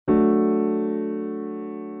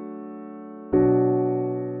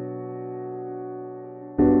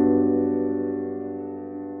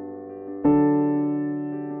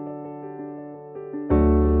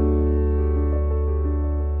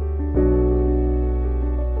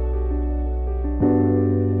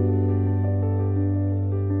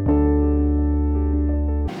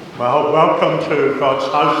Well, welcome to God's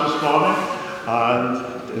house this morning,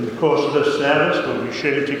 and in the course of this service we'll be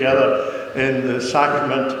sharing together in the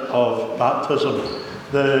sacrament of baptism.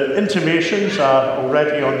 The intimations are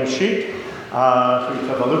already on the sheet for you to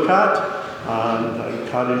have a look at, and I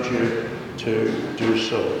encourage you to do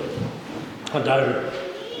so. And now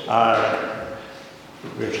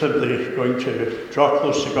we're simply going to draw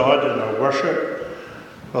close to God in our worship.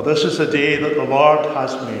 Well, this is the day that the Lord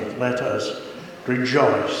has made. Let us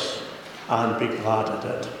rejoice and be glad at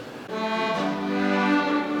it.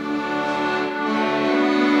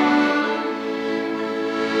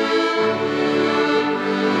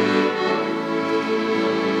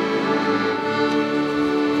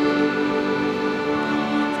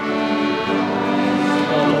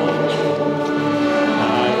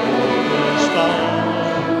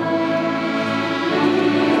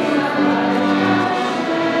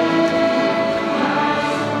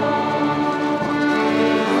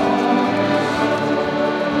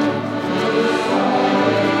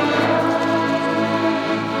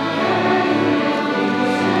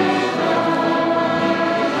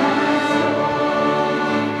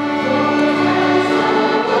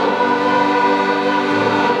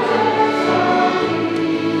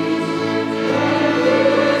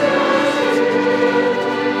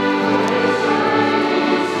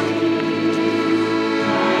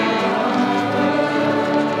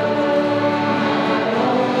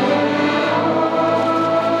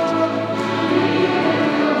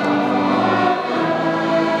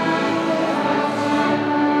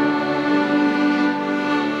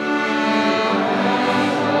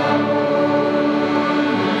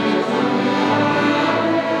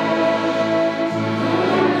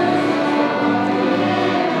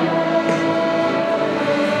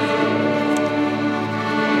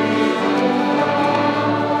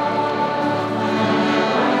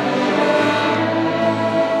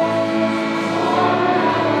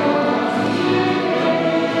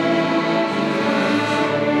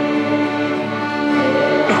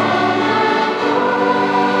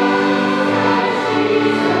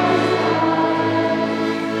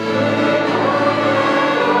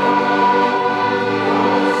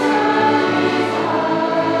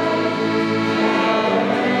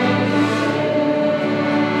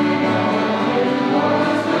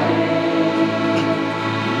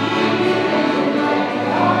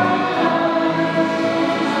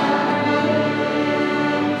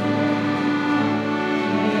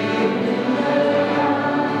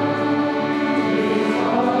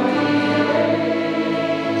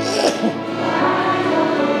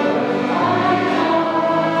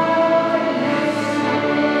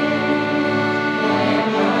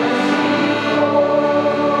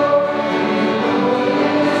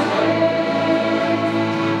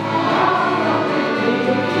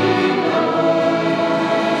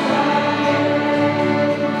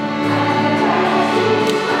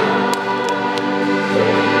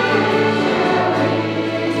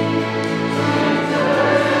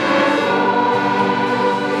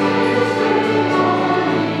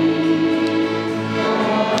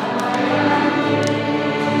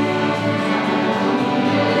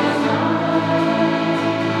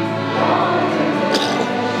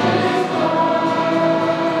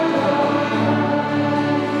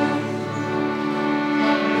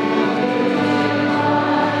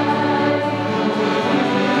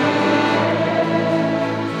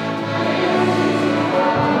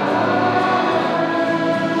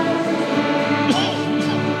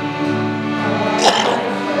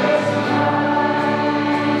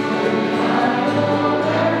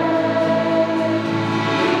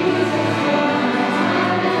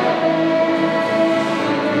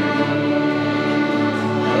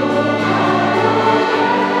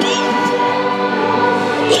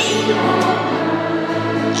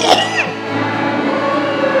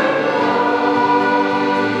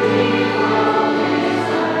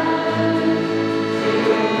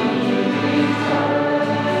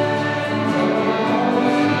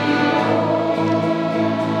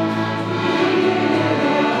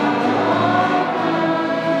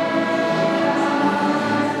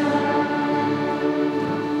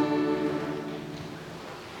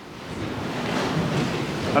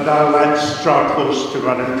 And now let's draw close to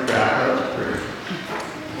one in prayer.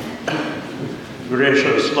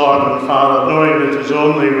 Gracious Lord and Father, knowing it is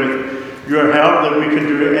only with your help that we can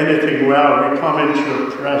do anything well, we come into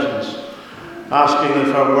your presence, asking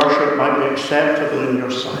that our worship might be acceptable in your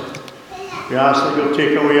sight. We ask that you'll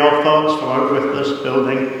take away all thoughts from out with this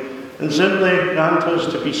building, and simply grant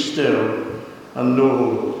us to be still and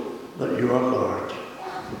know that you are Lord.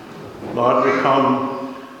 Lord, we come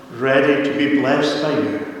ready to be blessed by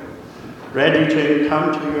you. ready to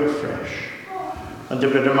encounter you afresh, and to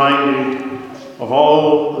be reminded of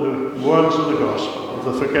all the words of the gospel, of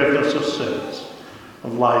the forgiveness of sins,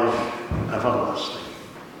 of life everlasting.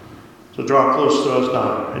 So draw close to us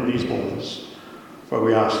now in these moments, for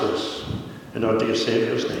we ask this in our dear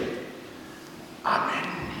Saviour's name. Amen.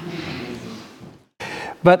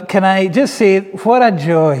 But can I just say, what a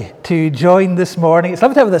joy to join this morning. It's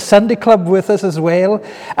lovely to have the Sunday Club with us as well,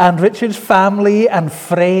 and Richard's family and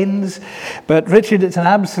friends. But Richard, it's an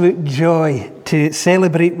absolute joy to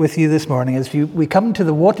celebrate with you this morning as we come to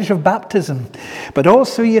the waters of baptism. But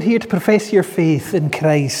also you're here to profess your faith in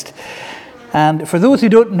Christ. And for those who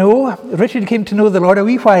don't know, Richard came to know the Lord a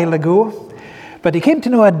wee while ago, but he came to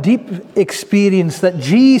know a deep experience that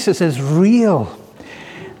Jesus is real.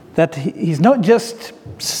 That he's not just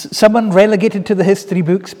someone relegated to the history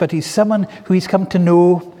books, but he's someone who he's come to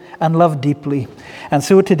know and love deeply. And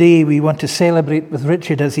so today we want to celebrate with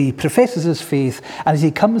Richard as he professes his faith and as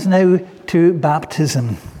he comes now to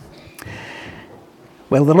baptism.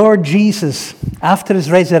 Well, the Lord Jesus, after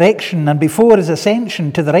his resurrection and before his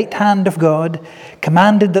ascension to the right hand of God,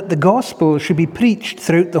 commanded that the gospel should be preached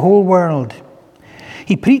throughout the whole world.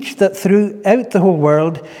 He preached that throughout the whole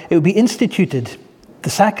world it would be instituted, the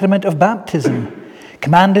sacrament of baptism,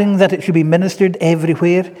 commanding that it should be ministered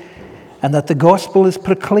everywhere and that the gospel is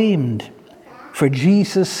proclaimed. For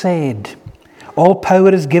Jesus said, "All power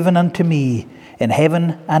is given unto me in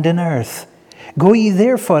heaven and in earth. Go ye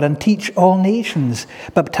therefore and teach all nations,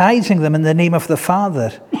 baptizing them in the name of the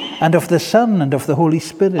Father and of the Son and of the Holy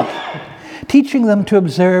Spirit, teaching them to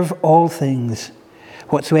observe all things,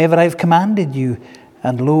 whatsoever I have commanded you,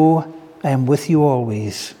 and lo, I am with you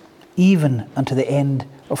always, even unto the end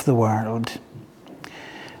of the world."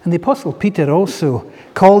 And the Apostle Peter also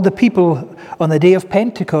called the people on the day of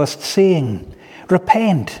Pentecost, saying,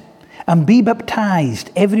 "Repent and be baptized,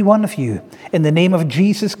 every one of you, in the name of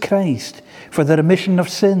Jesus Christ, for the remission of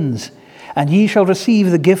sins, and ye shall receive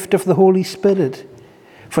the gift of the Holy Spirit.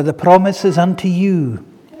 For the promise is unto you,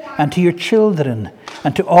 and to your children,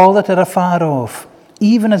 and to all that are afar off,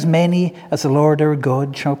 even as many as the Lord our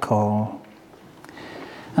God shall call."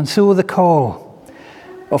 And so the call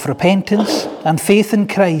of repentance and faith in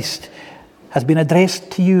Christ has been addressed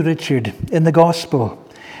to you, Richard, in the gospel.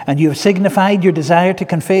 And you have signified your desire to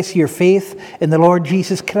confess your faith in the Lord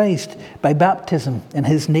Jesus Christ by baptism in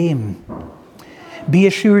his name. Be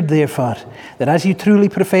assured, therefore, that as you truly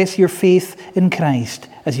profess your faith in Christ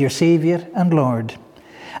as your Saviour and Lord,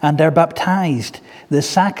 and are baptized, this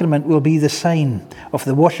sacrament will be the sign of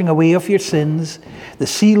the washing away of your sins, the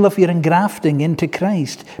seal of your engrafting into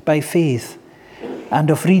Christ by faith, and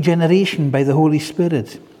of regeneration by the Holy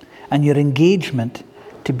Spirit, and your engagement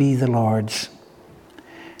to be the Lord's.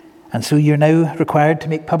 And so you're now required to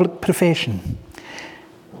make public profession.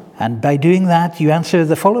 And by doing that, you answer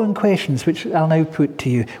the following questions, which I'll now put to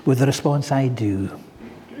you with the response I do.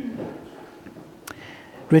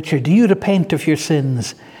 Richard, do you repent of your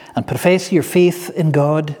sins and profess your faith in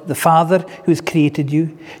God, the Father who has created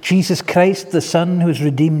you, Jesus Christ, the Son who has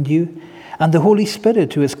redeemed you, and the Holy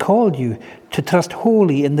Spirit who has called you to trust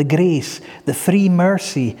wholly in the grace, the free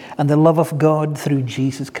mercy, and the love of God through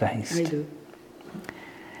Jesus Christ? I do.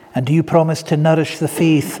 And do you promise to nourish the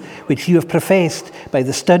faith which you have professed by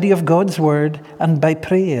the study of God's Word and by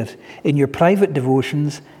prayer in your private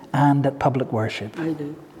devotions and at public worship? I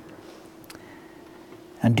do.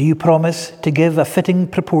 And do you promise to give a fitting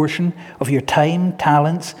proportion of your time,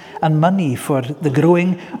 talents, and money for the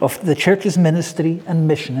growing of the church's ministry and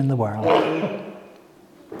mission in the world?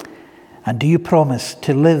 And do you promise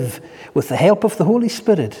to live, with the help of the Holy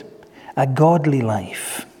Spirit, a godly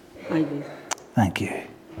life? I do. Thank you.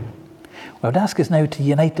 Well, I would ask us now to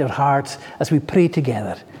unite our hearts as we pray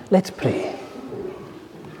together. Let's pray.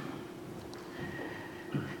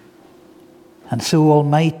 And so,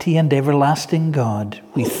 Almighty and everlasting God,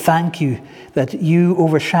 we thank you that you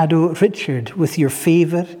overshadow Richard with your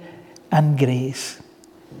favour and grace.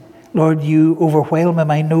 Lord, you overwhelm him,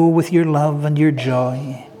 I know, with your love and your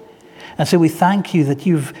joy. And so we thank you that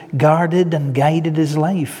you've guarded and guided his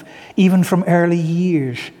life, even from early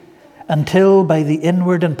years, until by the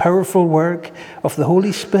inward and powerful work of the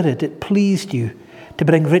Holy Spirit it pleased you to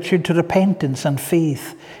bring Richard to repentance and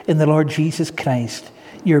faith in the Lord Jesus Christ,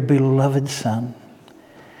 your beloved Son.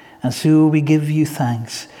 And so we give you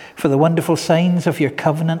thanks for the wonderful signs of your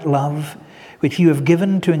covenant love, which you have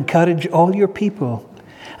given to encourage all your people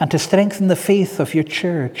and to strengthen the faith of your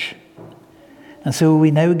church. And so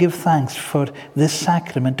we now give thanks for this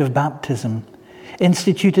sacrament of baptism,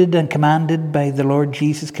 instituted and commanded by the Lord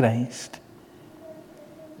Jesus Christ.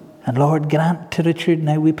 And Lord, grant to Richard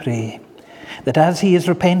now, we pray, that as he has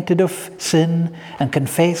repented of sin and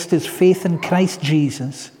confessed his faith in Christ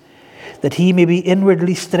Jesus, that he may be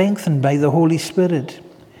inwardly strengthened by the Holy Spirit,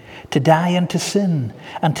 to die unto sin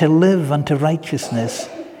and to live unto righteousness,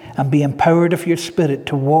 and be empowered of your Spirit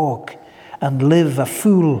to walk and live a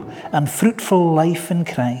full and fruitful life in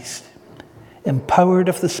Christ, empowered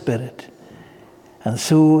of the Spirit. And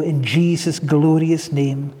so in Jesus' glorious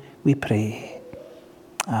name we pray.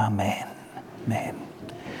 Amen. Amen.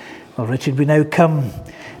 Well, Richard, we now come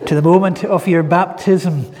to the moment of your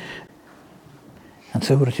baptism. And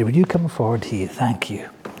so, Richard, would you come forward here? Thank you.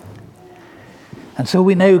 And so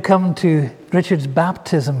we now come to Richard's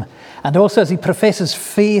baptism, and also as he professes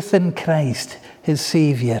faith in Christ, his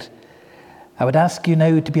Saviour. I would ask you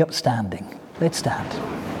now to be upstanding. Let's stand.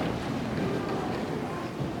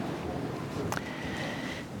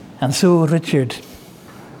 And so, Richard,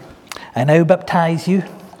 I now baptize you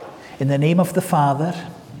in the name of the Father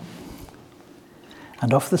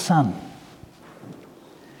and of the Son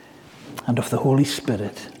and of the Holy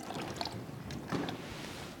Spirit.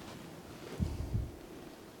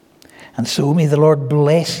 And so may the Lord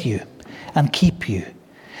bless you and keep you.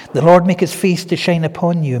 The Lord make his face to shine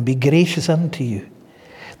upon you and be gracious unto you.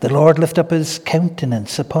 The Lord lift up his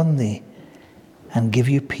countenance upon thee and give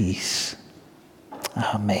you peace.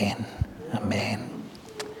 Amen. Amen.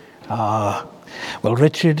 Well,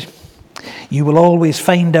 Richard, you will always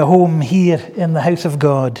find a home here in the house of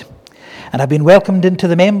God, and have been welcomed into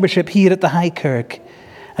the membership here at the High Kirk,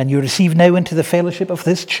 and you receive now into the fellowship of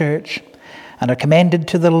this church, and are commended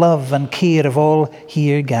to the love and care of all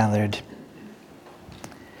here gathered.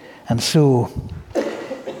 And so,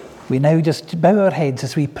 we now just bow our heads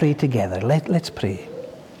as we pray together. Let's pray.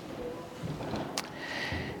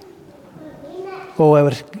 O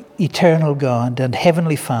our eternal God and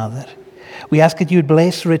Heavenly Father, we ask that you would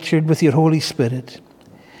bless Richard with your Holy Spirit,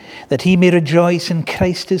 that he may rejoice in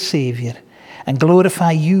Christ his Saviour and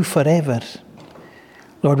glorify you forever.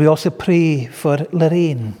 Lord, we also pray for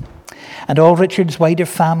Lorraine and all Richard's wider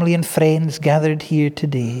family and friends gathered here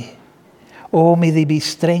today. Oh, may they be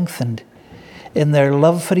strengthened in their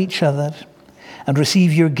love for each other and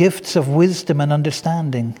receive your gifts of wisdom and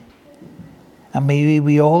understanding. And may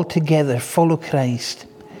we all together follow Christ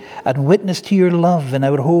and witness to your love in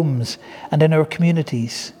our homes and in our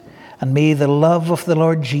communities. And may the love of the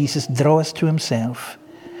Lord Jesus draw us to himself.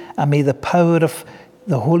 And may the power of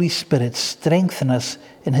the Holy Spirit strengthen us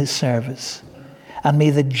in his service. And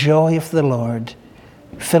may the joy of the Lord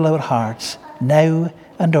fill our hearts now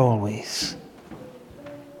and always.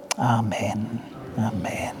 Amen.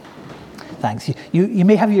 Amen. Thanks. You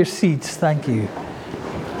may have your seats. Thank you.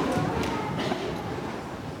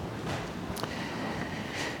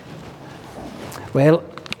 Well,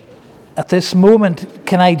 at this moment,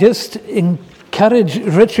 can I just encourage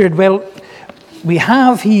Richard? Well, we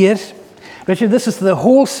have here, Richard, this is the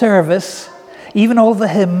whole service, even all the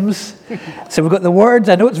hymns. So we've got the words.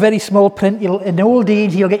 I know it's very small print. In old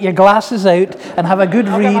age, you'll get your glasses out and have a good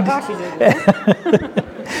read.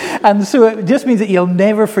 And so it just means that you'll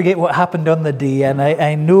never forget what happened on the day. And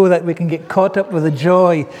I know that we can get caught up with the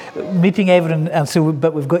joy, meeting everyone. And so,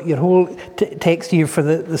 but we've got your whole text here for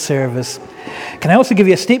the service. Can I also give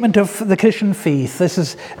you a statement of the Christian faith? This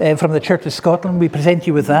is from the Church of Scotland. We present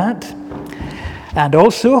you with that. And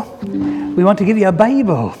also, we want to give you a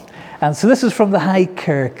Bible. And so this is from the High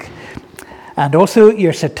Kirk. And also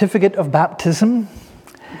your certificate of baptism.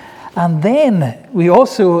 And then we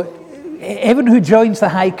also, everyone who joins the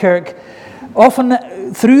High Kirk,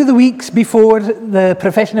 often through the weeks before the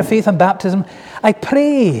profession of faith and baptism, I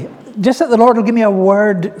pray just that the Lord will give me a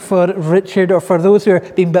word for Richard or for those who are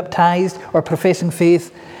being baptized or professing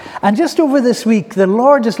faith. And just over this week, the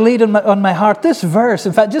Lord just laid on my heart this verse,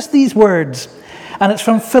 in fact, just these words. And it's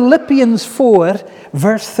from Philippians 4,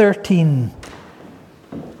 verse 13.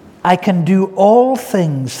 I can do all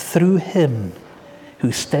things through him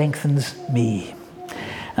who strengthens me.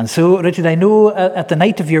 And so, Richard, I know at the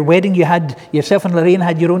night of your wedding, yourself and Lorraine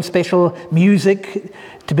had your own special music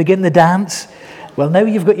to begin the dance. Well, now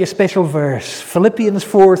you've got your special verse, Philippians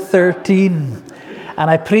 4:13. And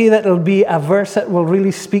I pray that it'll be a verse that will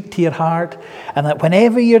really speak to your heart, and that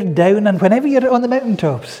whenever you're down and whenever you're on the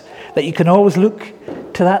mountaintops, that you can always look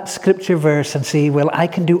to that scripture verse and say, well, I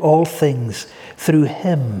can do all things through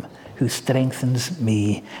him who strengthens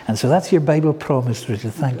me. And so that's your Bible promise,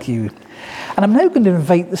 Richard. Thank you. And I'm now going to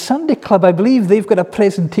invite the Sunday Club. I believe they've got a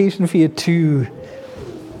presentation for you too.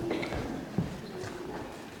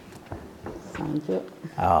 Thank you.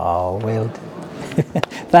 Oh, well.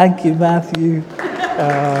 Thank you, Matthew.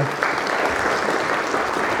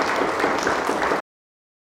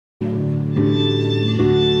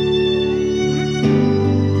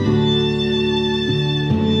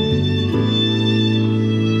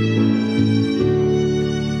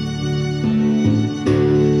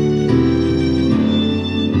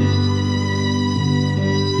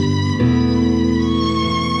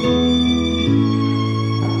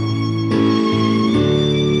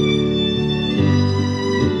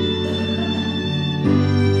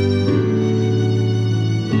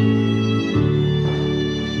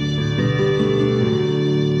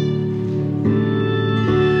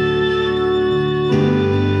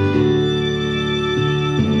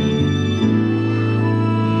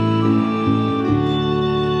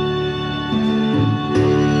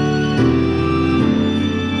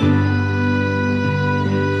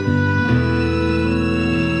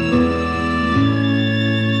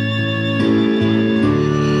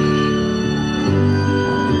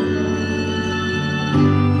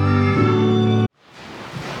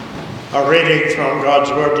 Our reading from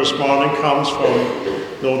God's Word this morning comes from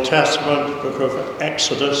the Old Testament book of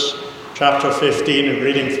Exodus, chapter 15, and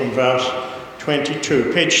reading from verse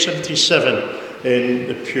 22, page 77 in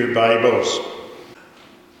the Pew Bibles.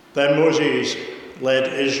 Then Moses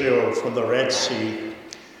led Israel from the Red Sea,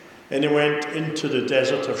 and they went into the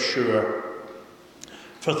desert of Shur.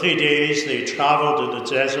 For 3 days they travelled in the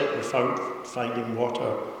desert without finding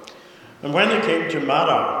water. And when they came to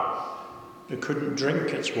Marah, they couldn't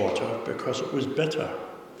drink its water because it was bitter.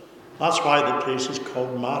 That's why the place is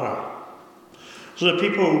called Marah. So the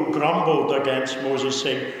people grumbled against Moses,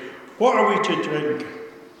 saying, "What are we to drink?"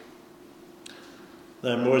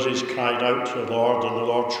 Then Moses cried out to the Lord, and the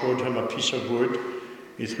Lord showed him a piece of wood.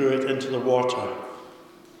 He threw it into the water,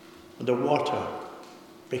 and the water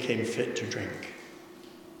became fit to drink.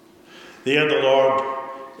 There the Lord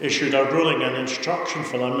issued a ruling and instruction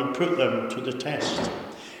for them and put them to the test.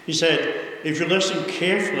 He said, "If you listen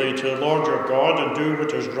carefully to the Lord your God and do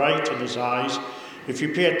what is right in his eyes, if you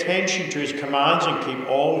pay attention to his commands and keep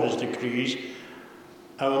all his decrees,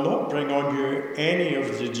 I will not bring on you any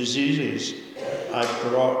of the diseases I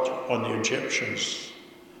brought on the Egyptians,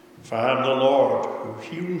 for I am the Lord who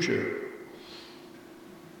heals you."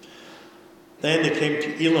 Then they came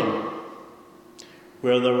to Elim,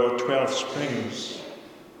 where there were 12 springs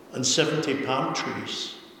and 70 palm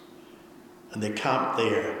trees, and they camped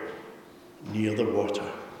there near the water.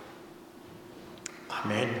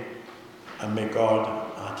 Amen. And may God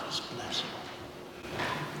add his blessing.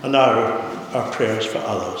 And now, our prayers for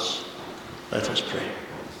others. Let us pray.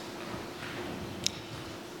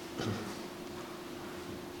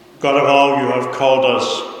 God of all, you have called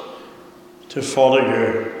us to follow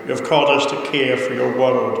you. You have called us to care for your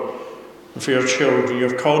world and for your children. You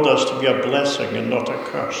have called us to be a blessing and not a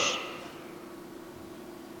curse.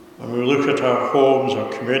 When we look at our homes, our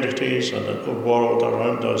communities, and at the world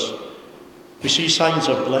around us, we see signs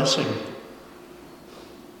of blessing.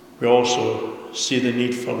 We also see the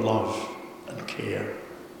need for love and care.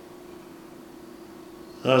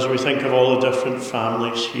 And as we think of all the different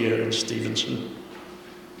families here in Stevenson,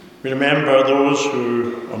 we remember those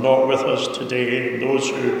who are not with us today, and those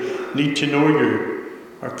who need to know you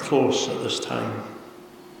are close at this time.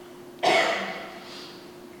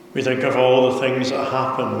 We think of all the things that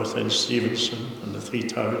happen within Stevenson and the 3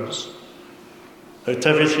 towns, the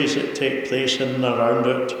activities that take place in and around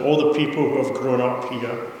it, all the people who have grown up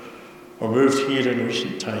here or moved here in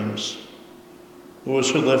recent times, those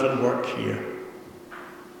who live and work here,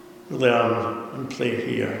 who learn and play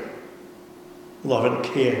here, love and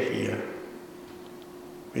care here.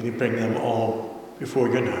 May you bring them all before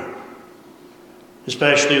you now,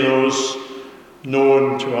 especially those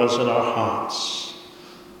known to us in our hearts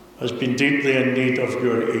has been deeply in need of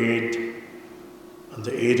your aid and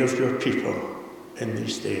the aid of your people in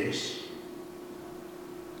these days.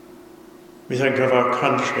 We think of our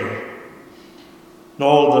country and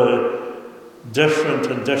all the different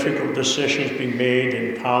and difficult decisions being made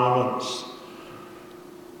in parliaments.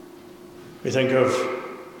 We think of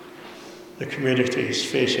the communities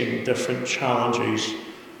facing different challenges,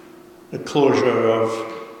 the closure of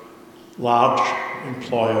large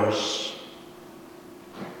employers,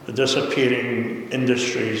 the disappearing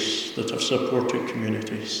industries that have supported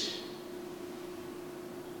communities.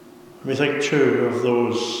 We think too of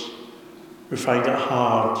those who find it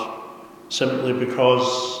hard simply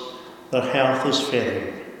because their health is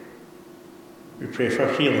failing. We pray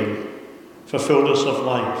for healing, for fullness of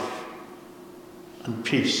life, and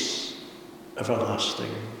peace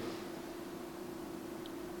everlasting.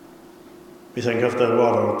 We think of the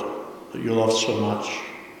world that you love so much,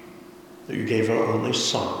 that you gave our only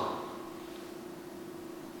Son.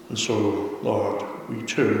 And so, Lord, we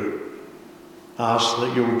too ask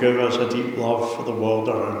that you will give us a deep love for the world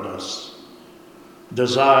around us, a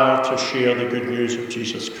desire to share the good news of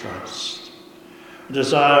Jesus Christ, a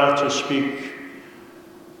desire to speak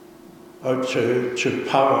out to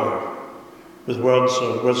power with words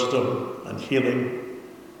of wisdom and healing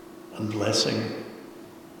and blessing.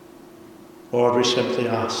 Lord, we simply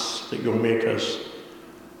ask that you'll make us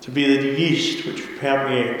to be the yeast which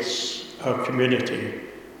permeates our community,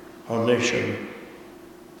 our nation,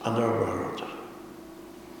 and our world.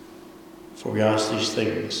 For we ask these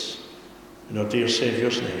things in our dear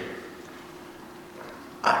Saviour's name.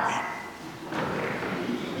 Amen.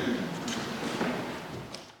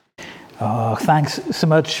 Oh, thanks so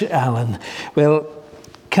much, Alan. Well,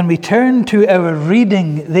 can we turn to our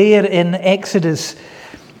reading there in Exodus?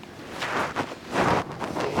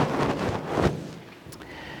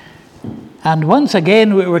 And once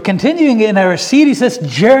again, we're continuing in our series, this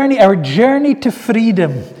journey, our journey to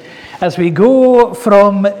freedom, as we go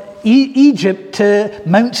from Egypt to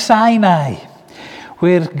Mount Sinai,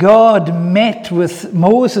 where God met with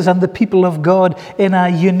Moses and the people of God in a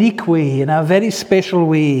unique way, in a very special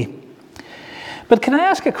way. But can I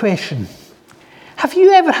ask a question? Have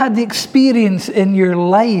you ever had the experience in your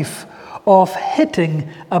life of hitting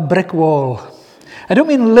a brick wall? I don't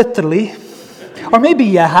mean literally, or maybe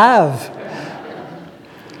you have.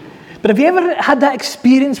 But have you ever had that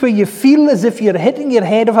experience where you feel as if you're hitting your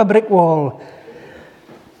head of a brick wall?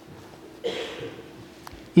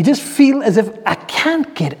 You just feel as if, I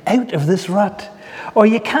can't get out of this rut. Or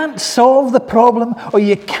you can't solve the problem, or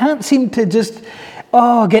you can't seem to just,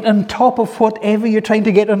 get on top of whatever you're trying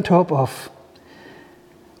to get on top of.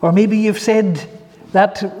 Or maybe you've said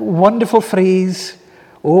that wonderful phrase,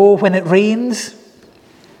 when it rains,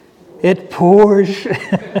 it pours.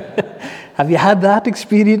 Have you had that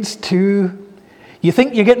experience too? You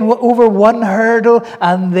think you're getting over one hurdle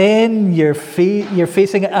and then you're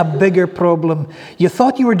facing a bigger problem. You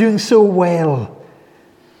thought you were doing so well.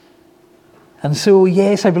 And so,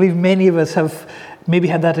 yes, I believe many of us have maybe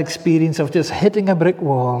had that experience of just hitting a brick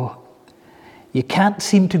wall. You can't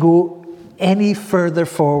seem to go any further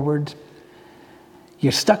forward.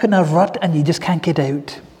 You're stuck in a rut and you just can't get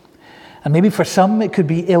out. And maybe for some it could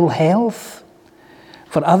be ill health.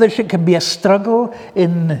 For others it can be a struggle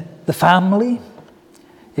in the family.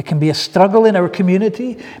 It can be a struggle in our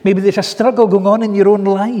community. Maybe there's a struggle going on in your own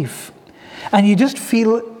life. And you just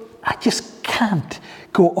feel, I just can't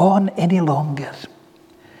go on any longer.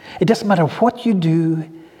 It doesn't matter what you do,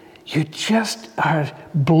 you just are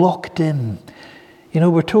blocked in. You know,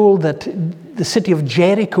 we're told that the city of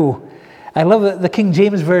Jericho, I love the King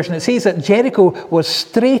James Version, it says that Jericho was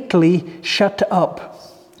straitly shut up.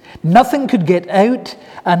 Nothing could get out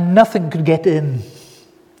and nothing could get in.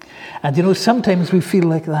 And you know, sometimes we feel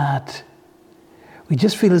like that. We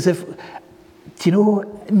just feel as if,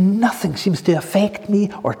 nothing seems to affect me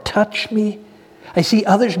or touch me. I see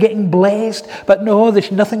others getting blessed, but no,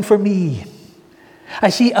 there's nothing for me. I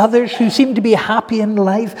see others who seem to be happy in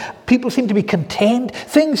life. People seem to be content.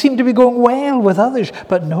 Things seem to be going well with others,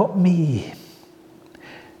 but not me.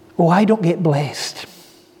 I don't get blessed.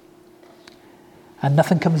 And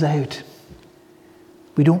nothing comes out.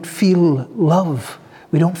 We don't feel love.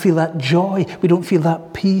 We don't feel that joy. We don't feel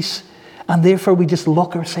that peace. And therefore we just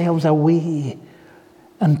lock ourselves away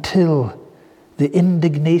until the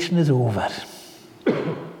indignation is over.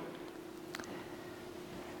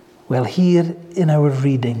 Well, here in our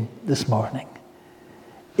reading this morning,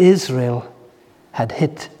 Israel had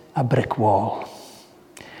hit a brick wall.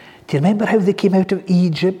 Do you remember how they came out of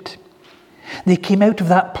Egypt? They came out of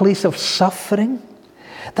that place of suffering,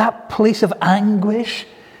 that place of anguish,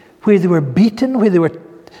 where they were beaten, where they were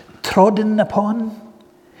trodden upon,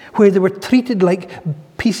 where they were treated like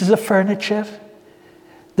pieces of furniture.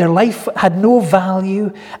 Their life had no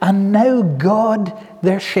value, and now God,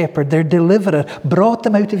 their shepherd, their deliverer, brought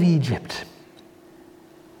them out of Egypt.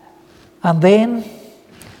 And then,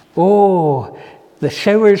 the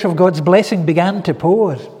showers of God's blessing began to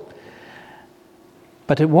pour.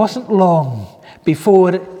 But it wasn't long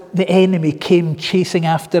before the enemy came chasing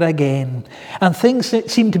after again. And things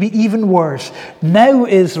seemed to be even worse. Now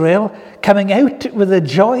Israel, coming out with the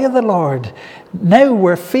joy of the Lord, now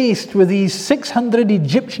we're faced with these 600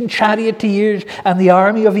 Egyptian charioteers and the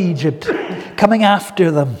army of Egypt coming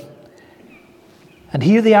after them. And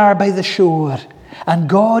here they are by the shore. And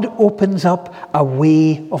God opens up a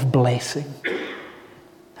way of blessing.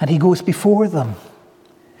 And he goes before them.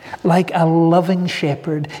 Like a loving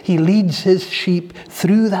shepherd, he leads his sheep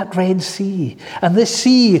through that Red Sea. And this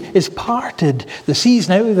sea is parted. The seas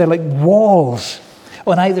now, they're like walls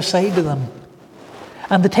on either side of them.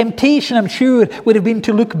 And the temptation, I'm sure, would have been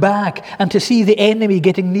to look back and to see the enemy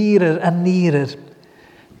getting nearer and nearer.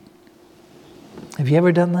 Have you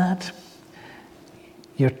ever done that?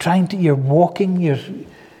 You're walking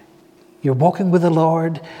with the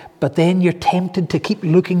Lord, but then you're tempted to keep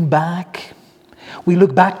looking back. We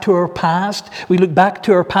look back to our past. We look back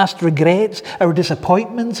to our past regrets, our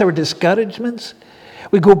disappointments, our discouragements.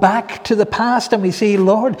 We go back to the past and we say,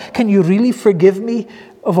 Lord, can you really forgive me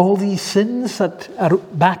of all these sins that are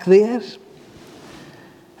back there?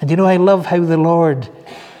 And I love how the Lord,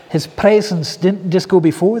 his presence didn't just go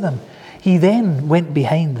before them. He then went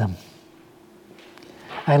behind them.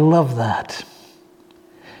 I love that.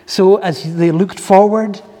 So as they looked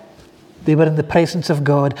forward, they were in the presence of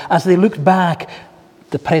God. As they looked back,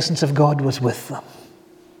 the presence of God was with them.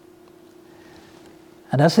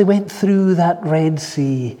 And as they went through that Red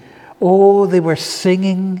Sea, they were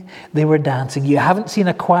singing, they were dancing. You haven't seen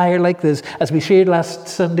a choir like this, as we shared last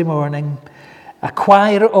Sunday morning. A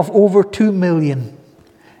choir of over 2 million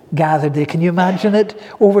gathered there. Can you imagine it?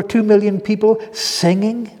 Over 2 million people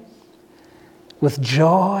singing with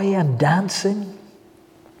joy and dancing.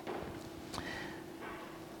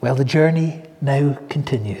 Well, the journey now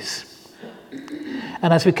continues.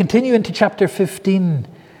 And as we continue into chapter 15,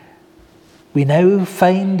 we now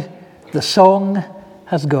find the song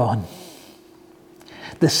has gone.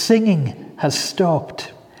 The singing has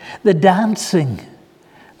stopped. The dancing,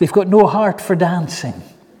 they've got no heart for dancing.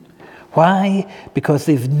 Why? Because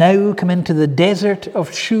they've now come into the desert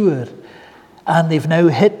of Shur, and they've now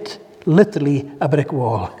hit literally a brick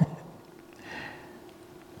wall.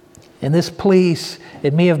 In this place,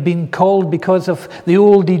 it may have been called because of the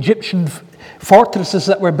old Egyptian fortresses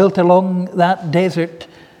that were built along that desert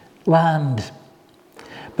land.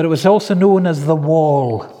 But it was also known as the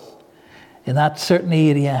Wall in that certain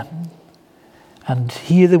area. And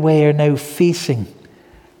here they were now facing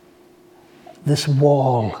this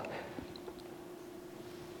wall.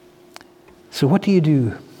 So what do you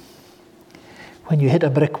do when you hit a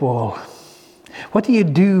brick wall? What do you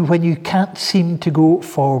do when you can't seem to go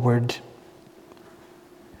forward?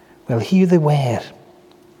 Well, here they were.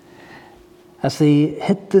 As they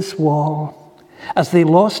hit this wall, as they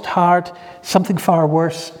lost heart, something far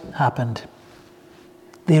worse happened.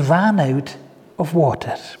 They ran out of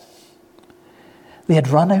water. They had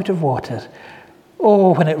run out of water.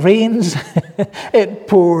 Oh, when it rains, it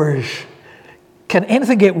pours. Can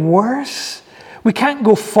anything get worse? We can't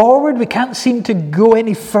go forward. We can't seem to go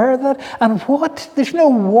any further. And what? There's no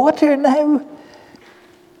water now.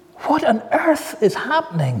 What on earth is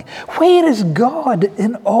happening? Where is God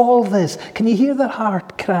in all this? Can you hear their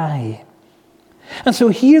heart cry? And so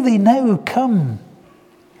here they now come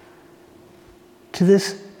to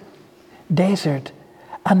this desert.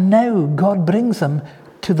 And now God brings them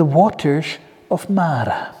to the waters of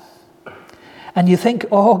Marah. And you think,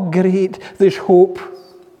 oh great, there's hope.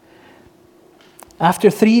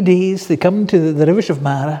 After 3 days, they come to the rivers of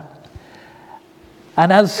Marah.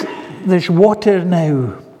 And as there's water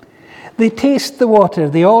now, they taste the water.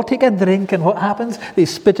 They all take a drink, and what happens? They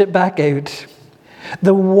spit it back out.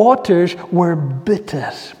 The waters were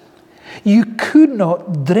bitter. You could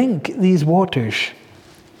not drink these waters.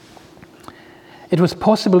 It was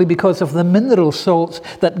possibly because of the mineral salts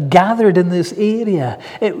that gathered in this area.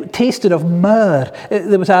 It tasted of myrrh.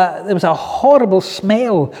 There was a horrible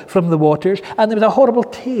smell from the waters, and there was a horrible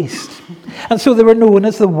taste. And so they were known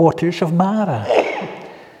as the waters of Marah.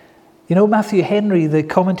 You know, Matthew Henry, the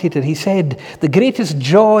commentator, he said, the greatest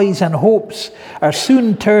joys and hopes are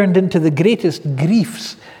soon turned into the greatest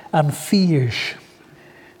griefs and fears.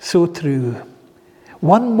 So true.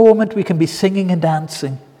 One moment we can be singing and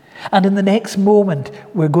dancing, and in the next moment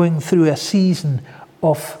we're going through a season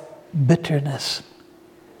of bitterness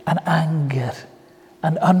and anger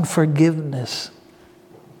and unforgiveness.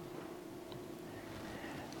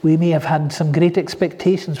 We may have had some great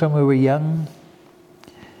expectations when we were young.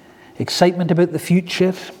 Excitement about the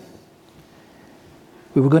future.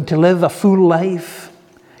 We were going to live a full life,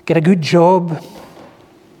 get a good job.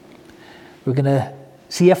 We were going to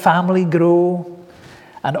see a family grow,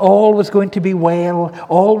 and all was going to be well,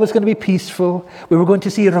 all was going to be peaceful. We were going to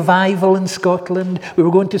see a revival in Scotland. We were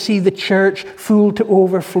going to see the church full to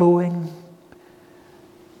overflowing.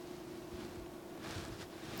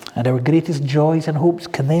 And our greatest joys and hopes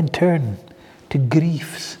can then turn to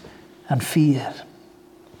griefs and fear.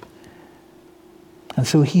 And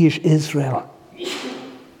so here's Israel,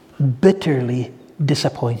 bitterly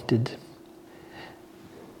disappointed.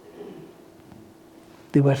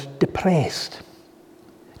 They were depressed,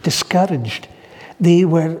 discouraged. They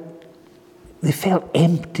felt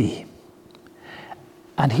empty.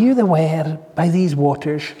 And here they were by these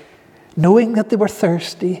waters, knowing that they were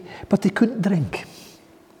thirsty, but they couldn't drink.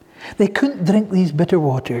 They couldn't drink these bitter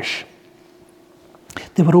waters.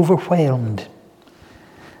 They were overwhelmed.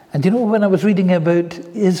 And you know, when I was reading about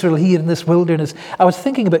Israel here in this wilderness, I was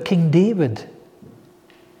thinking about King David.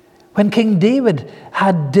 When King David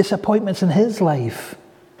had disappointments in his life,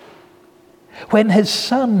 when his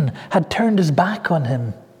son had turned his back on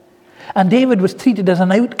him, and David was treated as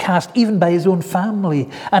an outcast even by his own family,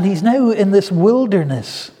 and he's now in this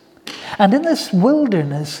wilderness. And in this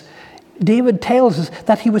wilderness, David tells us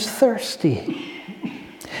that he was thirsty.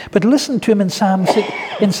 But listen to him in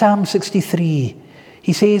Psalm 63.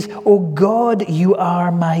 He says, O God, you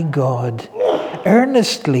are my God.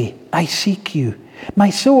 Earnestly I seek you. My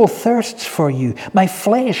soul thirsts for you. My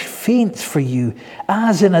flesh faints for you,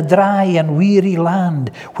 as in a dry and weary land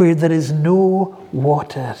where there is no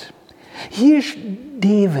water. Here's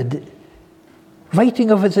David writing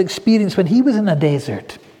of his experience when he was in a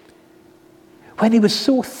desert, when he was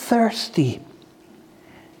so thirsty.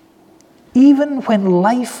 Even when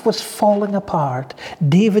life was falling apart,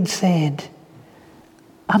 David said,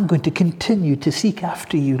 I'm going to continue to seek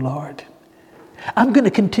after you, Lord. I'm going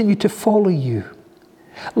to continue to follow you.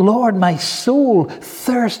 Lord, my soul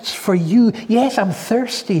thirsts for you. Yes, I'm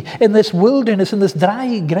thirsty in this wilderness, in this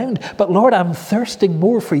dry ground, but Lord, I'm thirsting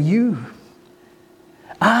more for you.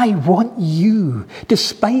 I want you,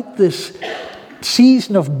 despite this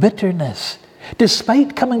season of bitterness,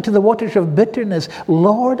 despite coming to the waters of bitterness.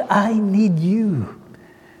 Lord, I need you.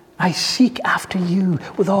 I seek after you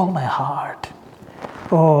with all my heart.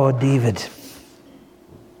 Oh, David.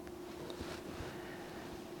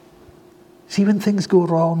 See, when things go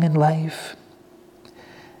wrong in life,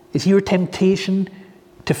 is your temptation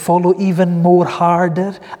to follow even more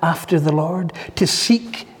harder after the Lord, to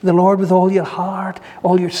seek the Lord with all your heart,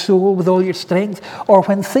 all your soul, with all your strength? Or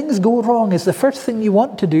when things go wrong, is the first thing you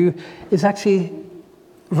want to do is actually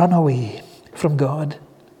run away from God?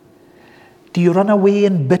 Do you run away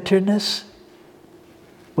in bitterness?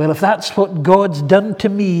 Well, if that's what God's done to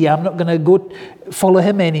me, I'm not going to go follow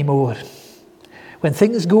him anymore. When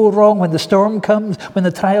things go wrong, when the storm comes, when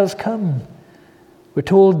the trials come, we're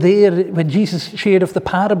told there, when Jesus shared of the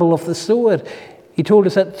parable of the sower, he told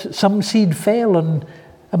us that some seed fell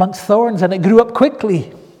amongst thorns and it grew up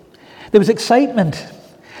quickly. There was excitement.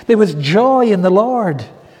 There was joy in the Lord.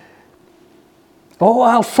 Oh,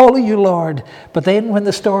 I'll follow you, Lord. But then when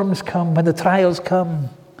the storms come, when the trials come,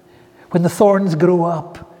 when the thorns grow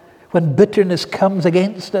up, when bitterness comes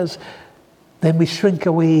against us, then we shrink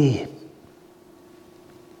away.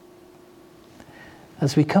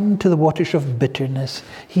 As we come to the waters of bitterness,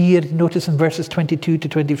 here, notice in verses 22 to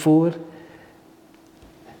 24,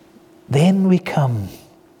 then we come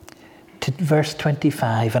to verse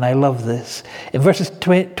 25, and I love this. In verses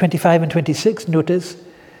 25 and 26, notice,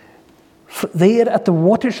 there at the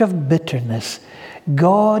waters of bitterness,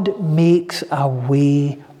 God makes a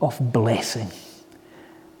way of blessing.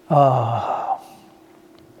 From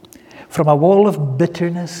a wall of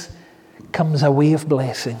bitterness comes a way of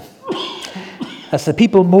blessing. As the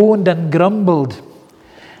people moaned and grumbled,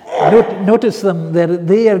 notice them,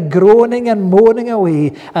 they are groaning and moaning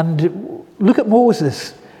away. And look at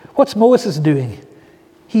Moses. What's Moses doing?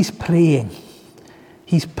 He's praying.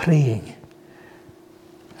 He's praying.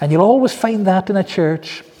 And you'll always find that in a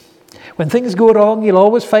church. When things go wrong, you'll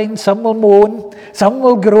always find some will moan, some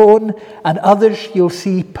will groan, and others you'll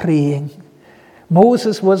see praying.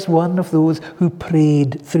 Moses was one of those who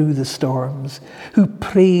prayed through the storms, who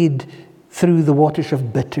prayed through the waters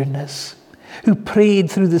of bitterness, who prayed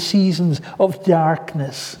through the seasons of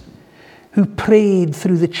darkness, who prayed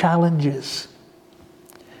through the challenges.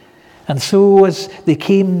 And so as they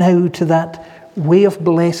came now to that way of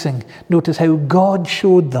blessing, notice how God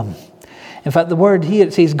showed them. In fact, the word here,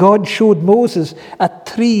 it says, God showed Moses a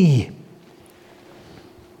tree.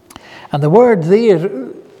 And the word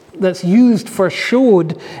there that's used for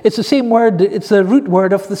showed, it's the same word, it's the root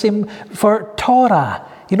word of the same for Torah.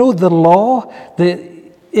 You know, the law,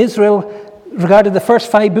 Israel regarded the first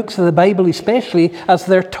 5 books of the Bible especially as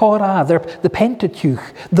their Torah, the Pentateuch,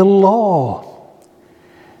 the law.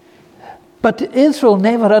 But Israel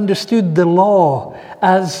never understood the law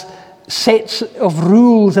as sets of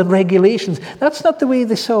rules and regulations. That's not the way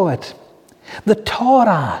they saw it. The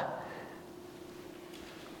Torah,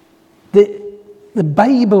 the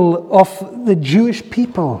Bible of the Jewish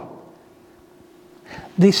people,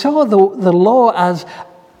 they saw the law as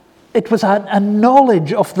it was a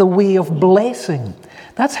knowledge of the way of blessing.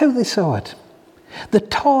 That's how they saw it. The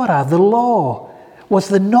Torah, the law, was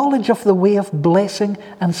the knowledge of the way of blessing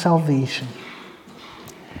and salvation.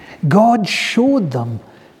 God showed them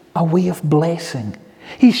a way of blessing.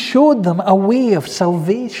 He showed them a way of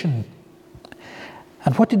salvation.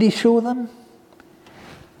 And what did he show them?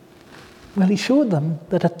 Well, he showed them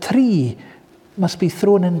that a tree must be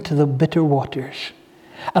thrown into the bitter waters.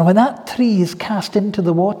 And when that tree is cast into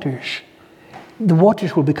the waters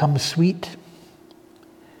will become sweet.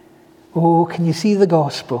 Oh, can you see the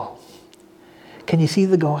gospel? Can you see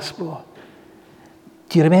the gospel?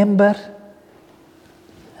 Do you remember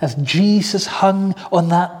as Jesus hung on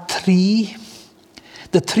that tree,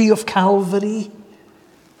 the tree of Calvary?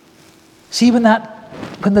 See, when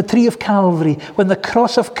the tree of Calvary, when the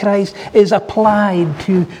cross of Christ is applied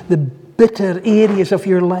to the bitter areas of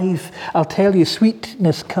your life, I'll tell you,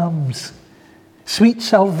 sweetness comes. Sweet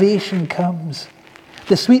salvation comes.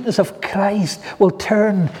 The sweetness of Christ will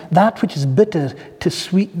turn that which is bitter to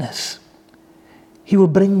sweetness. He will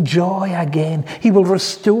bring joy again. He will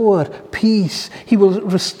restore peace. He will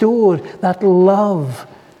restore that love.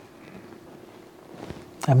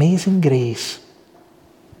 Amazing grace.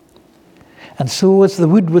 And so as the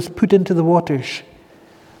wood was put into the waters,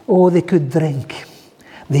 oh, they could drink.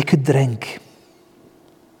 They could drink.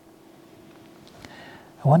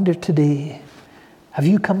 I wonder today, have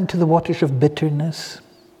you come to the waters of bitterness?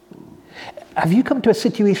 Have you come to a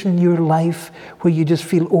situation in your life where you just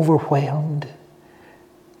feel overwhelmed?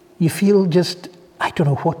 You feel just, I don't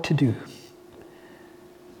know what to do.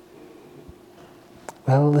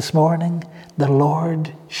 Well, this morning, the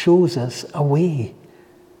Lord shows us a way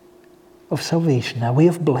of salvation, a way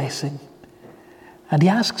of blessing. And he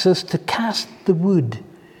asks us to cast the wood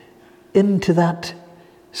into that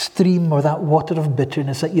stream or that water of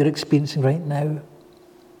bitterness that you're experiencing right now.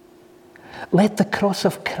 Let the cross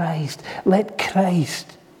of Christ, let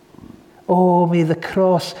Christ, oh, may the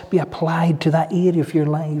cross be applied to that area of your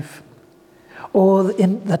life. Oh,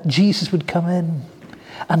 that Jesus would come in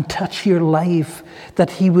and touch your life, that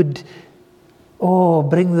he would, oh,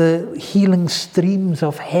 bring the healing streams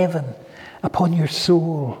of heaven upon your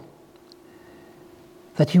soul,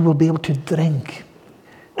 that you will be able to drink.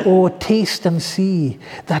 Oh, taste and see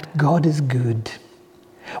that God is good.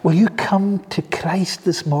 Will you come to Christ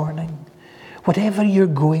this morning? Whatever you're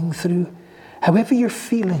going through, however you're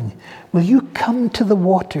feeling, will you come to the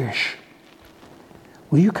waters?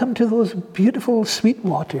 Will you come to those beautiful, sweet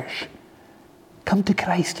waters? Come to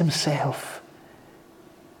Christ himself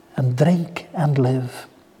and drink and live.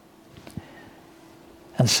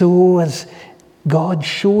 And so as God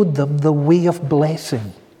showed them the way of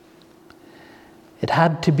blessing, it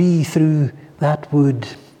had to be through that wood.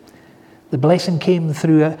 The blessing came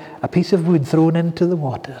through a piece of wood thrown into the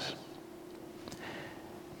water.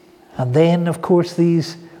 And then, of course,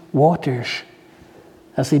 these waters,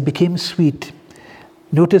 as they became sweet,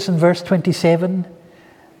 notice in verse 27,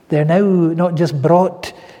 they're now not just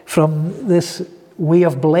brought from this way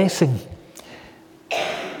of blessing,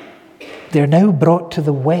 they're now brought to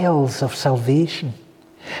the wells of salvation.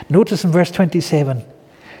 Notice in verse 27,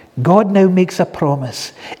 God now makes a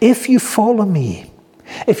promise. If you follow me,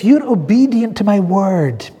 if you're obedient to my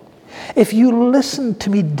word, if you listen to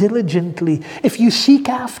me diligently, if you seek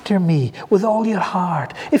after me with all your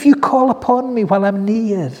heart, if you call upon me while I'm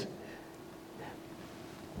near,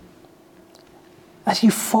 as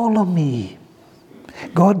you follow me,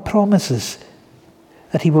 God promises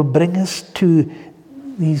that he will bring us to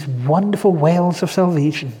these wonderful wells of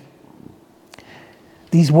salvation,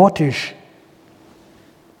 these waters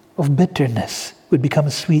of bitterness would become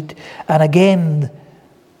sweet. And again,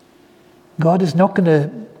 God is not going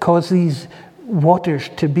to cause these waters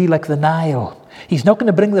to be like the Nile. He's not going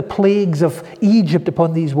to bring the plagues of Egypt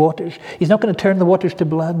upon these waters. He's not going to turn the waters to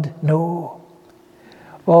blood. No.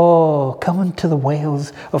 Oh, come into the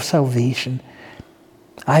wells of salvation.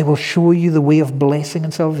 I will show you the way of blessing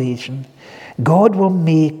and salvation. God will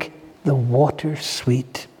make the water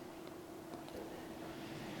sweet.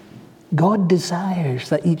 God desires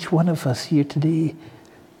that each one of us here today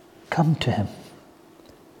come to him.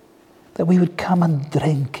 That we would come and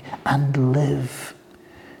drink and live.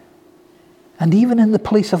 And even in the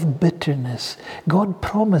place of bitterness, God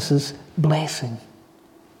promises blessing.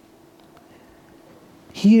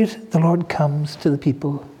 Here the Lord comes to the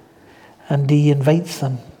people and he invites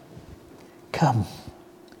them, come,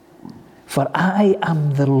 for I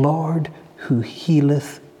am the Lord who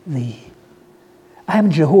healeth thee. I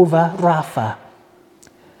am Jehovah Rapha.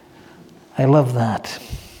 I love that.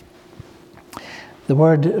 The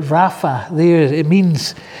word Rapha there, it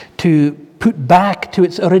means to put back to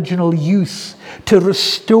its original use, to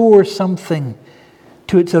restore something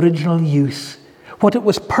to its original use, what it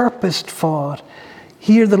was purposed for.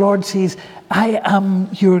 Here the Lord says, I am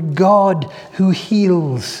your God who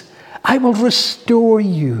heals. I will restore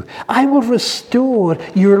you. I will restore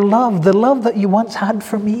your love, the love that you once had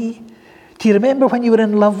for me. Do you remember when you were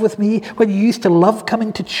in love with me? When you used to love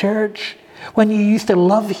coming to church? When you used to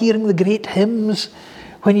love hearing the great hymns?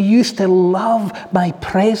 When you used to love my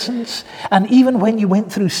presence? And even when you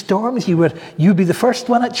went through storms, you'd be the first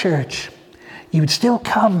one at church. You would still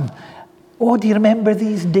come. Oh, do you remember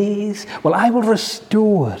these days? Well, I will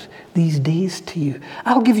restore these days to you.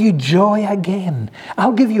 I'll give you joy again.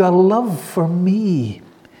 I'll give you a love for me.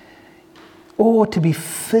 Oh, to be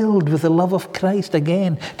filled with the love of Christ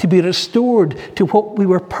again, to be restored to what we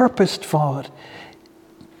were purposed for.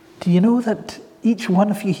 Do you know that each one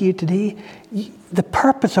of you here today, the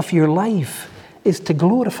purpose of your life is to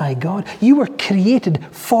glorify God? You were created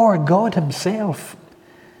for God himself.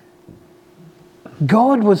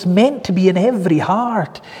 God was meant to be in every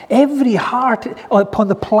heart upon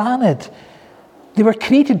the planet. They were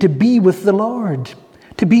created to be with the Lord,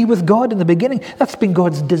 to be with God in the beginning. That's been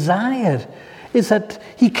God's desire, is that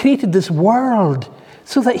he created this world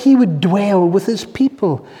so that he would dwell with his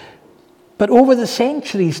people. But over the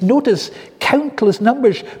centuries, notice countless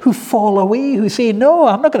numbers who fall away, who say, no,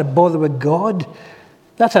 I'm not going to bother with God.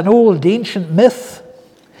 That's an old, ancient myth.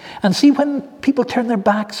 And see, when people turn their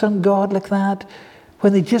backs on God like that,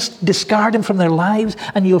 when they just discard him from their lives,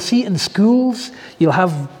 and you'll see in schools, you'll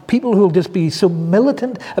have people who will just be so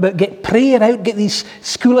militant about get prayer out, get these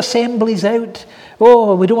school assemblies out.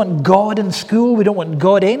 Oh, we don't want God in school. We don't want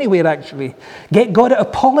God anywhere, actually. Get God out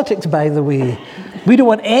of politics, by the way. We don't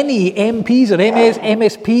want any MPs or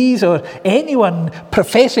MSPs or anyone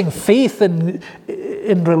professing faith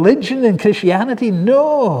in religion and Christianity.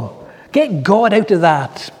 No. Get God out of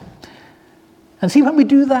that. And see, when we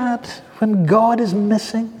do that, when God is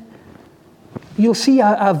missing, you'll see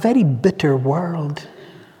a very bitter world.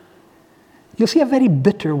 You'll see a very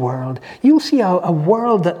bitter world. You'll see a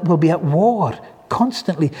world that will be at war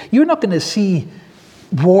constantly. You're not going to see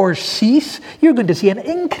wars cease. You're going to see an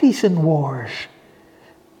increase in wars.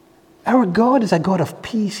 Our God is a God of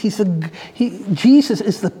peace. Jesus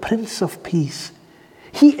is the Prince of Peace.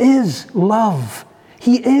 He is love.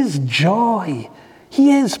 He is joy.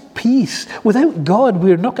 He is peace. Without God,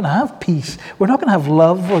 we're not going to have peace. We're not going to have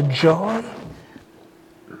love or joy.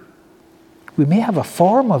 We may have a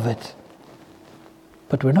form of it,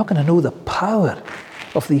 but we're not going to know the power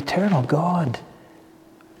of the eternal God,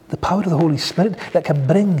 the power of the Holy Spirit that can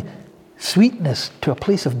bring sweetness to a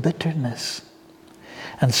place of bitterness.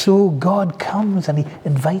 And so God comes and he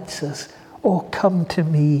invites us, oh, come to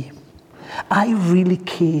me. I really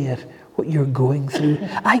care what you're going through.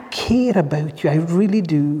 I care about you, I really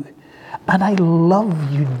do. And I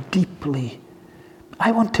love you deeply.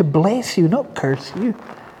 I want to bless you, not curse you.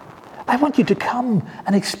 I want you to come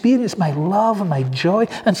and experience my love and my joy.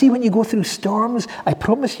 And see, when you go through storms, I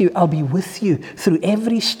promise you, I'll be with you through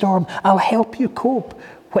every storm. I'll help you cope,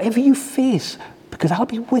 whatever you face, because I'll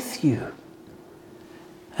be with you.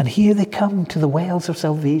 And here they come to the wells of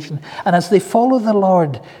salvation. And as they follow the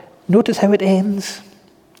Lord, notice how it ends.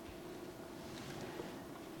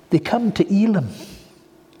 They come to Elim.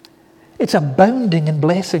 It's abounding in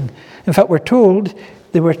blessing. In fact, we're told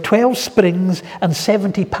there were 12 springs and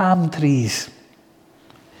 70 palm trees.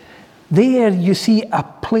 There you see a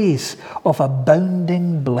place of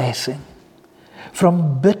abounding blessing.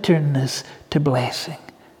 From bitterness to blessing.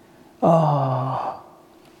 Oh.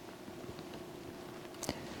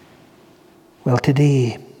 Well,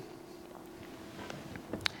 today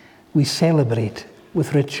we celebrate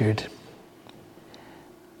with Richard.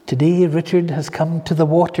 Today, Richard has come to the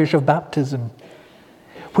waters of baptism,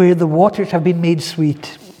 where the waters have been made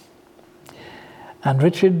sweet. And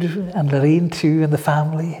Richard and Lorraine too, and the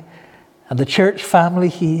family, and the church family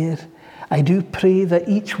here, I do pray that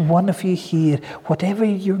each one of you here, whatever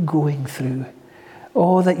you're going through,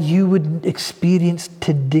 oh, that you would experience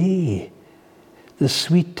today the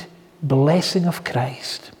sweet blessing of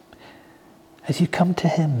Christ as you come to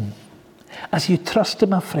him. As you trust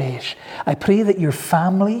him afresh, I pray that your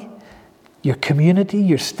family, your community,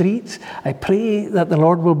 your streets, I pray that the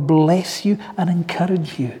Lord will bless you and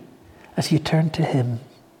encourage you as you turn to him.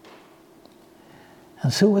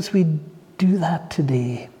 And so as we do that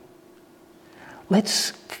today,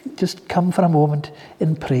 let's just come for a moment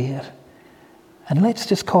in prayer and let's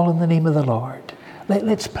just call on the name of the Lord.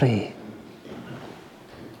 Let's pray.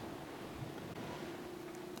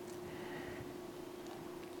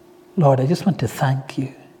 Lord, I just want to thank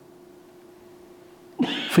you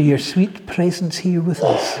for your sweet presence here with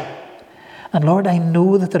us. And Lord, I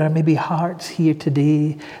know that there are maybe hearts here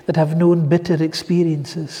today that have known bitter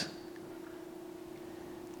experiences.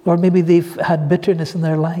 Lord, maybe they've had bitterness in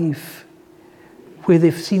their life, where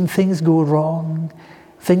they've seen things go wrong,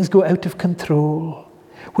 things go out of control,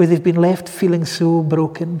 where they've been left feeling so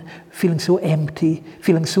broken, feeling so empty,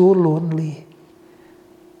 feeling so lonely.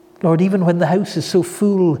 Lord, even when the house is so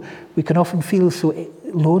full, we can often feel so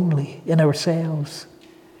lonely in ourselves.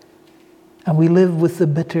 And we live with the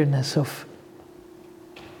bitterness of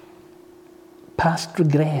past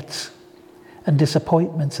regrets and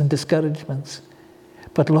disappointments and discouragements.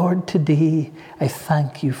 But Lord, today I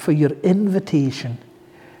thank you for your invitation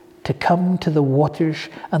to come to the waters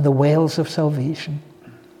and the wells of salvation,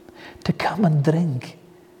 to come and drink,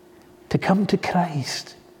 to come to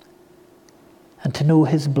Christ, and to know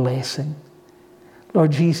his blessing.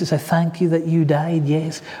 Lord Jesus, I thank you that you died,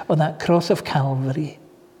 yes, on that cross of Calvary.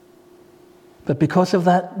 But because of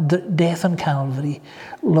that death on Calvary,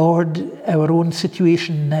 Lord, our own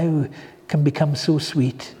situation now can become so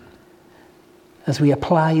sweet as we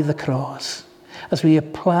apply the cross, as we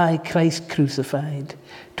apply Christ crucified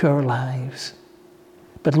to our lives.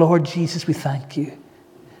 But Lord Jesus, we thank you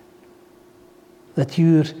that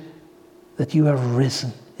you are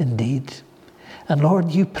risen indeed. And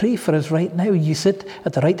Lord, you pray for us right now. You sit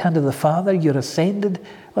at the right hand of the Father. You're ascended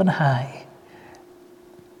on high.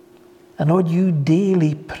 And Lord, you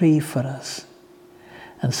daily pray for us.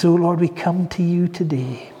 And so, Lord, we come to you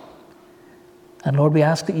today. And Lord, we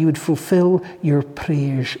ask that you would fulfill your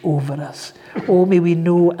prayers over us. Oh, may we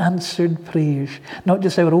know answered prayers, not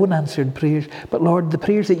just our own answered prayers, but Lord, the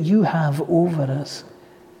prayers that you have over us.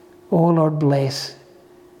 Oh, Lord, bless.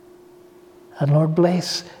 And Lord,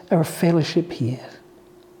 bless our fellowship here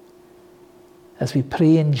as we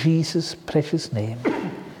pray in Jesus' precious name.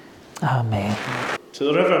 Amen. To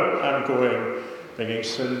the river I'm going, bringing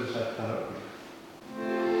sins I cannot read.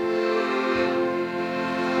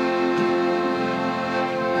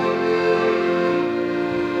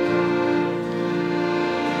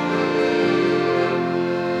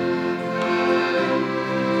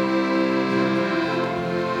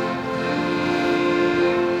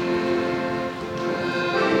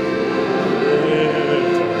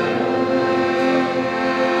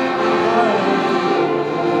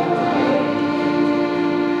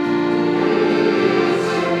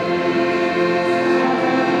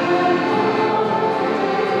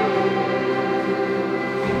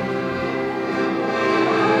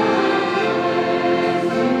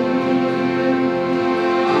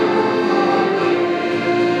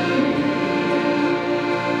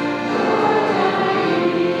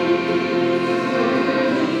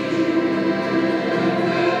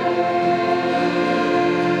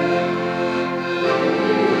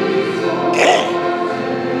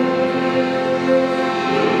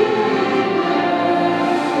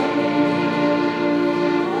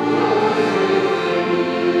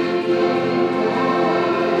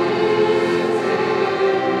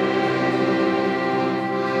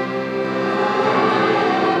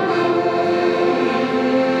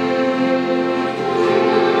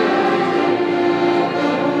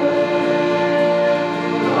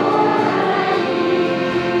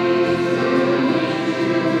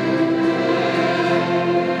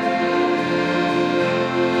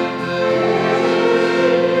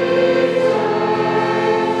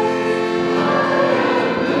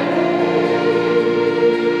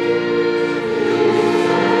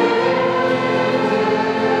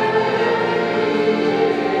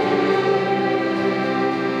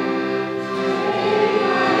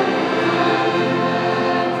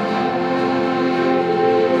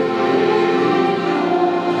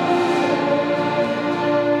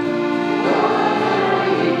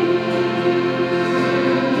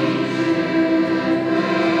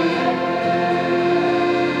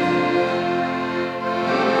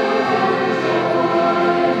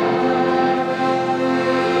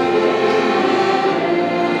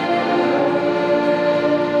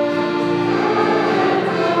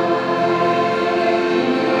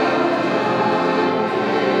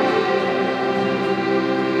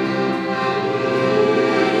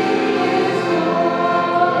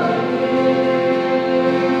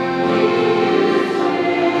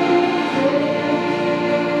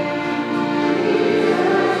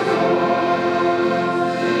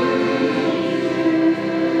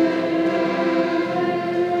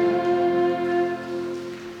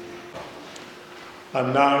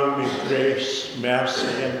 And now may grace, mercy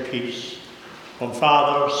and peace from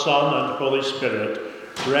Father, Son and Holy Spirit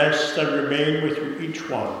rest and remain with you each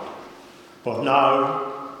one, both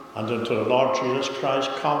now and until the Lord Jesus Christ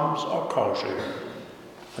comes or calls you,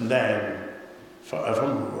 and then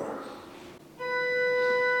forevermore.